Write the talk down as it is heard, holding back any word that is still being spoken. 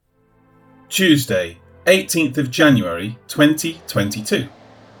Tuesday, 18th of January 2022.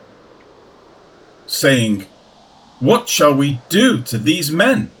 Saying, "What shall we do to these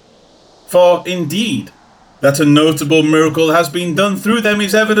men? For indeed, that a notable miracle has been done through them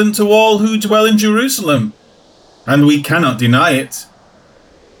is evident to all who dwell in Jerusalem, and we cannot deny it."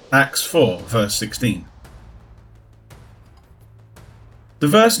 Acts 4, verse 16. The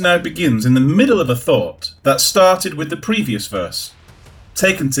verse now begins in the middle of a thought that started with the previous verse.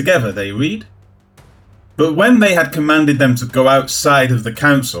 Taken together, they read, "But when they had commanded them to go outside of the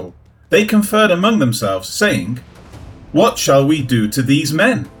council, they conferred among themselves, saying, What shall we do to these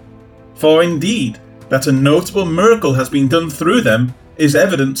men? For indeed, that a notable miracle has been done through them is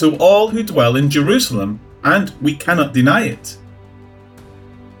evident to all who dwell in Jerusalem, and we cannot deny it."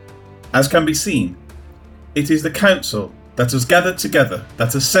 As can be seen, it is the council that has gathered together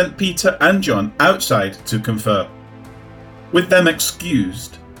that has sent Peter and John outside to confer. With them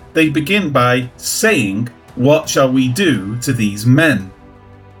excused, they begin by saying, "What shall we do to these men?"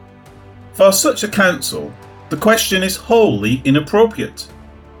 For such a council, the question is wholly inappropriate.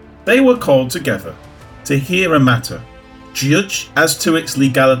 They were called together to hear a matter, judge as to its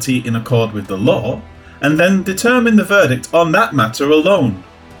legality in accord with the law, and then determine the verdict on that matter alone.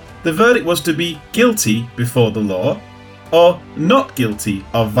 The verdict was to be guilty before the law, or not guilty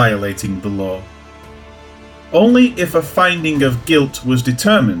of violating the law. Only if a finding of guilt was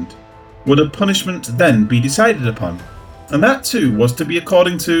determined would a punishment then be decided upon, and that too was to be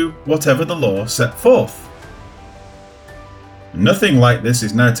according to whatever the law set forth. Nothing like this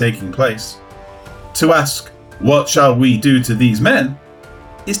is now taking place. To ask, "What shall we do to these men?"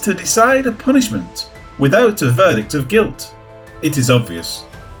 is to decide a punishment without a verdict of guilt. It is obvious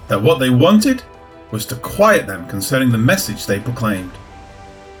that what they wanted was to quiet them concerning the message they proclaimed.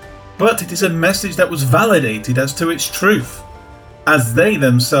 But it is a message that was validated as to its truth, as they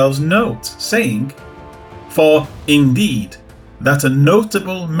themselves note, saying, "For indeed, that a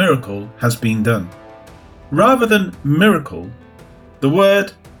notable miracle has been done." Rather than miracle, the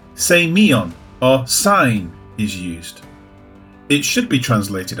word semeion or sign is used. It should be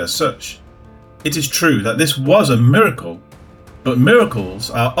translated as such. It is true that this was a miracle, but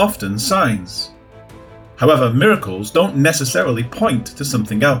miracles are often signs. However, miracles don't necessarily point to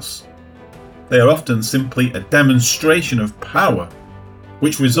something else. They are often simply a demonstration of power,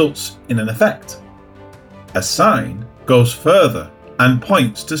 which results in an effect. A sign goes further and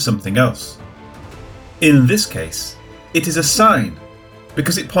points to something else. In this case, it is a sign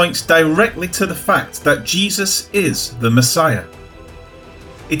because it points directly to the fact that Jesus is the Messiah.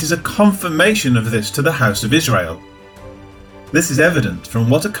 It is a confirmation of this to the house of Israel. This is evident from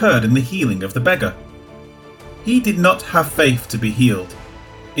what occurred in the healing of the beggar. He did not have faith to be healed.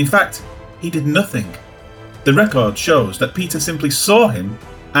 In fact, he did nothing. The record shows that Peter simply saw him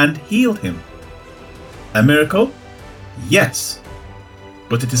and healed him. A miracle? Yes.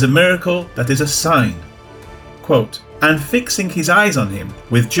 But it is a miracle that is a sign. Quote, "And fixing his eyes on him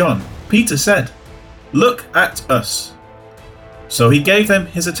with John, Peter said, 'Look at us.' So he gave them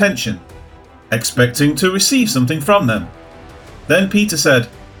his attention, expecting to receive something from them. Then Peter said,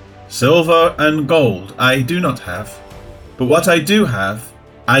 'Silver and gold I do not have, but what I do have,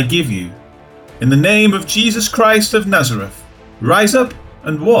 I give you. In the name of Jesus Christ of Nazareth, rise up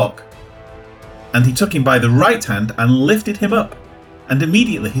and walk.' And he took him by the right hand and lifted him up, and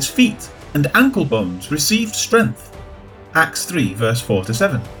immediately his feet and ankle bones received strength." Acts 3, verse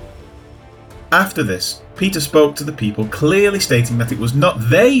 4-7. After this, Peter spoke to the people, clearly stating that it was not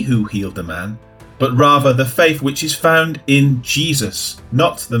they who healed the man, but rather the faith which is found in Jesus,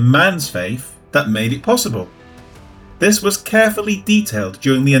 not the man's faith, that made it possible. This was carefully detailed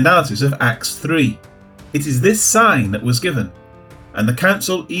during the analysis of Acts 3. It is this sign that was given, and the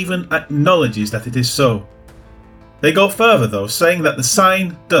council even acknowledges that it is so. They go further though, saying that the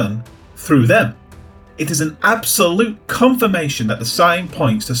sign done through them. It is an absolute confirmation that the sign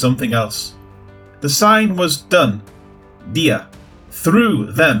points to something else. The sign was done, dia,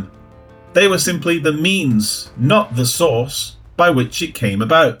 through them. They were simply the means, not the source, by which it came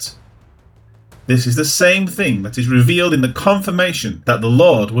about. This is the same thing that is revealed in the confirmation that the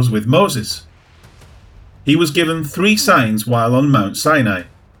Lord was with Moses. He was given 3 signs while on Mount Sinai.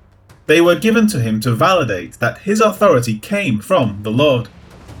 They were given to him to validate that his authority came from the Lord.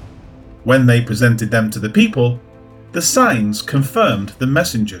 When they presented them to the people, the signs confirmed the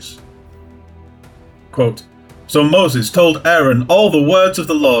messengers. Quote, "So Moses told Aaron all the words of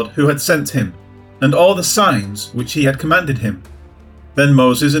the Lord who had sent him, and all the signs which he had commanded him. Then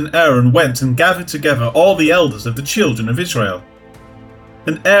Moses and Aaron went and gathered together all the elders of the children of Israel.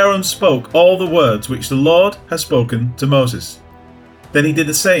 And Aaron spoke all the words which the Lord had spoken to Moses. Then he did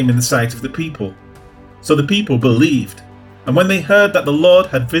the same in the sight of the people. So the people believed, and when they heard that the Lord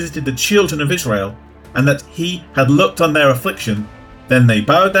had visited the children of Israel, and that he had looked on their affliction, then they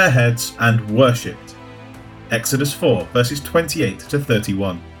bowed their heads and worshipped. Exodus 4, verses 28 to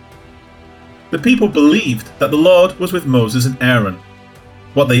 31. The people believed that the Lord was with Moses and Aaron.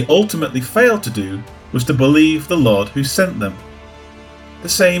 What they ultimately failed to do was to believe the Lord who sent them. The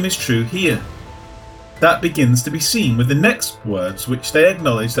same is true here. That begins to be seen with the next words, which they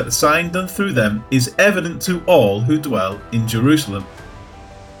acknowledge that the sign done through them is evident to all who dwell in Jerusalem.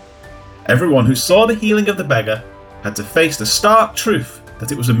 Everyone who saw the healing of the beggar had to face the stark truth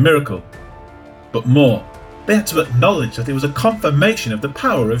that it was a miracle. But more, they had to acknowledge that it was a confirmation of the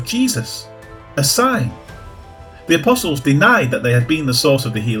power of Jesus, a sign. The apostles denied that they had been the source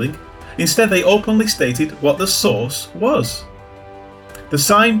of the healing. Instead, they openly stated what the source was. The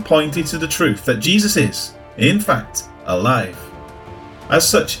sign pointed to the truth that Jesus is, in fact, alive. As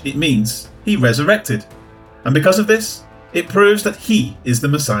such, it means he resurrected. And because of this, it proves that he is the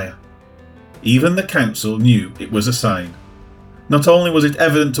Messiah. Even the council knew it was a sign. Not only was it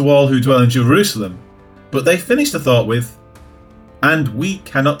evident to all who dwell in Jerusalem, but they finished the thought with, "And we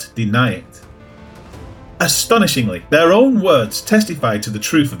cannot deny it." Astonishingly, their own words testified to the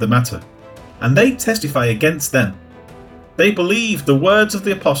truth of the matter, and they testify against them. They believed the words of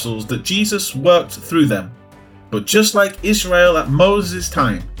the apostles that Jesus worked through them, but just like Israel at Moses'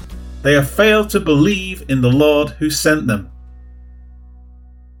 time, they have failed to believe in the Lord who sent them.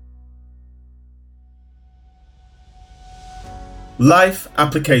 Life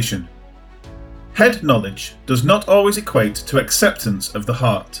application. Head knowledge does not always equate to acceptance of the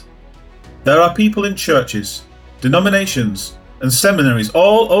heart. There are people in churches, denominations, and seminaries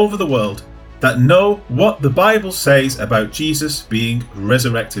all over the world that know what the Bible says about Jesus being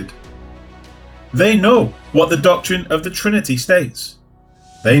resurrected. They know what the doctrine of the Trinity states.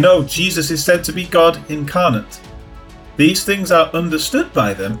 They know Jesus is said to be God incarnate. These things are understood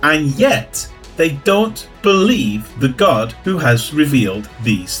by them, and yet they don't believe the God who has revealed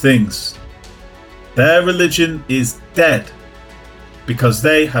these things. Their religion is dead because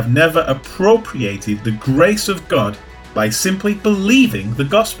they have never appropriated the grace of God by simply believing the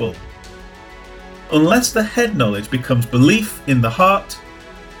gospel. Unless the head knowledge becomes belief in the heart,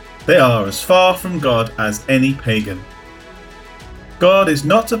 they are as far from God as any pagan. God is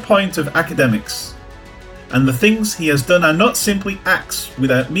not a point of academics, and the things he has done are not simply acts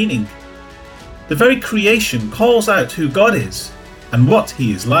without meaning. The very creation calls out who God is and what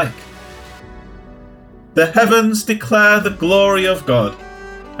he is like. The heavens declare the glory of God,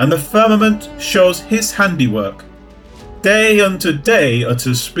 and the firmament shows his handiwork. Day unto day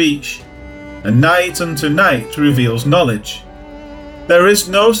utters speech, and night unto night reveals knowledge. There is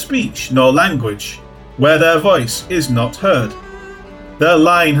no speech nor language where their voice is not heard. Their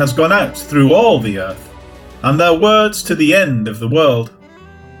line has gone out through all the earth, and their words to the end of the world.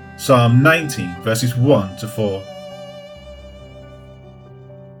 Psalm 19, verses 1 to 4.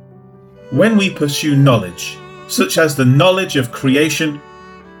 When we pursue knowledge, such as the knowledge of creation,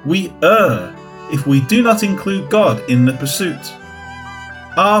 we err if we do not include God in the pursuit.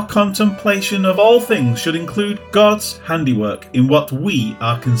 Our contemplation of all things should include God's handiwork in what we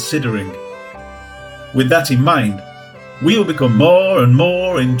are considering. With that in mind, we will become more and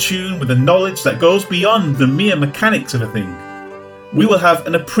more in tune with the knowledge that goes beyond the mere mechanics of a thing. We will have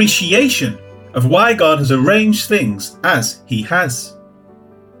an appreciation of why God has arranged things as he has.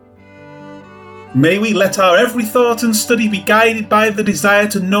 May we let our every thought and study be guided by the desire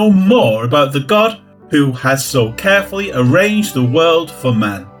to know more about the God who has so carefully arranged the world for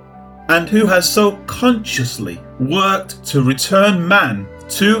man, and who has so consciously worked to return man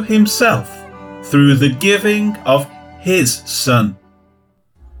to himself through the giving of his Son.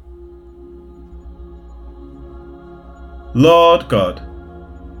 Lord God,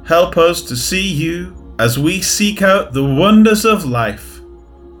 help us to see you as we seek out the wonders of life.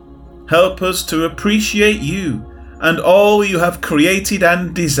 Help us to appreciate you and all you have created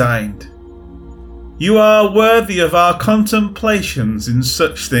and designed. You are worthy of our contemplations in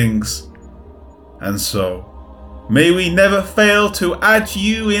such things. And so, may we never fail to add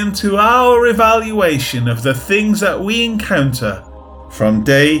you into our evaluation of the things that we encounter from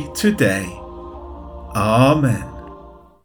day to day. Amen.